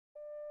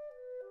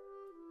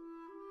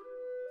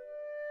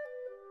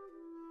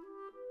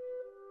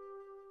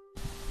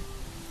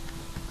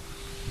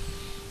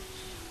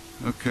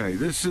Okay,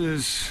 this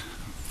is,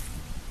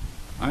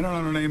 I don't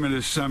know the name of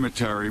this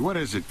cemetery. What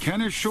is it,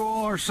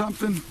 Kennesaw or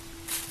something?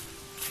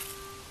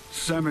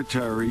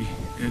 Cemetery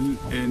in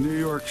New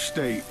York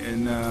State,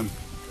 in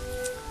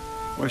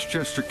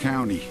Westchester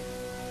County.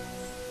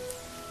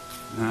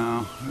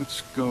 Now, let's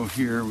go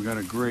here. We got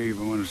a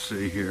grave I want to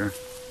see here.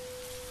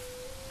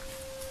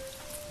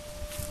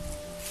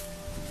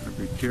 Gotta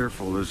be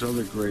careful. There's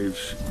other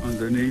graves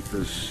underneath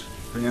us,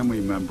 family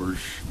members.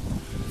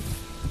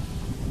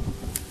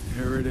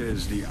 Here it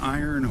is, the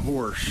Iron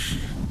Horse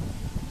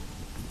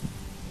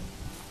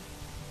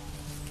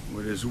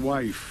with his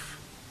wife.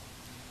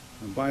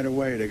 And by the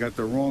way, they got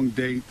the wrong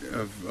date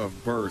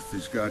of birth.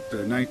 He's got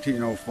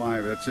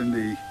 1905. That's in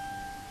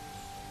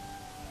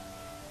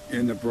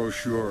the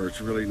brochure.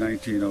 It's really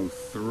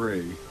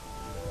 1903.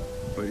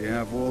 But you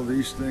have all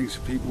these things.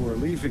 People are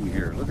leaving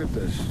here. Look at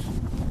this.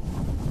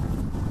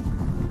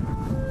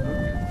 Look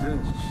at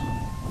this.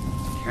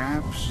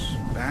 Caps,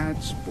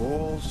 bats,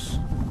 balls.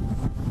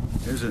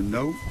 There's a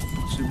note.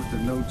 Let's see what the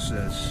note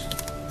says.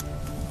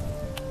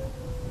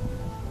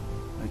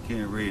 I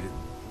can't read it.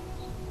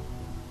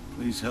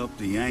 Please help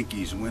the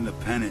Yankees win the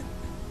pennant.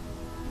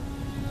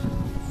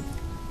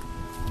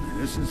 And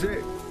this is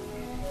it.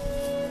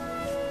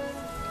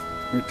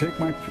 Here, take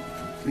my,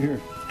 here,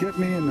 get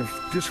me in the,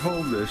 just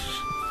hold this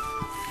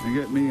and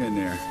get me in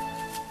there.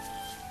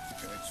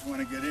 Okay, I just want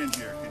to get in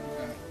here.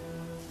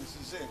 This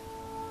is it.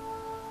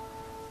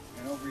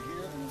 And over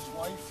here, his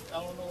wife,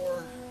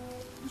 Eleanor,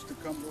 used to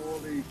come to all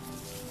the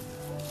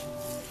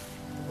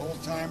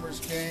old-timers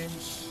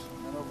games.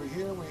 And over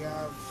here we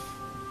have,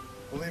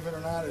 believe it or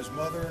not, his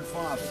mother and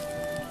father.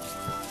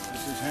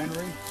 This is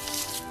Henry.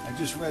 I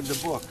just read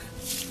the book.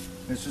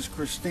 This is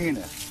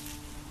Christina.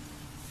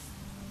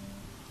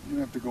 You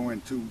don't have to go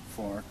in too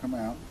far. Come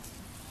out.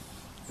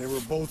 They were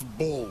both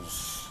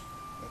bulls.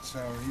 That's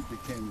how he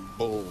became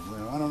bull.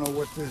 I don't know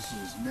what this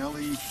is.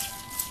 Nellie.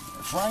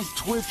 Frank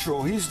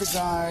Twitchell. He's the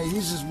guy.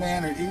 He's his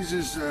man. He's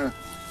his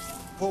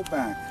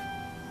pullback.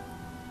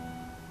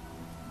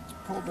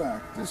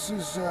 Pullback. This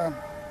is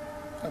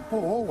I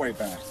pull all the way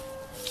back.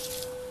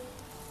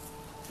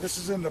 This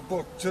is in the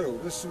book too.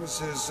 This was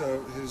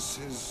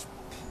his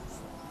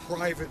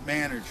private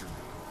manager.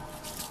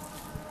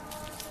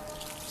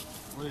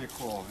 What do you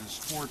call it? His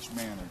sports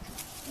manager,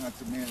 not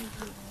the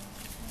manager.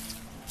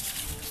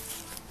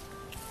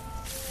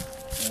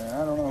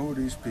 Yeah, I don't know who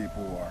these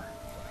people are.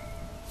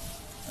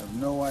 I have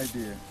no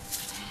idea.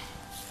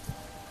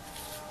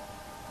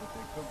 But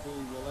they could be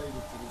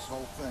related to this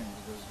whole thing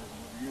because of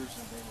the years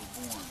that they were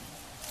born.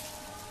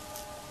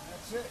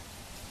 That's it.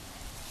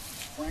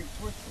 Frank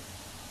Twitchell.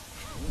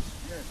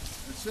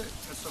 That's it.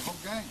 That's the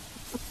whole gang.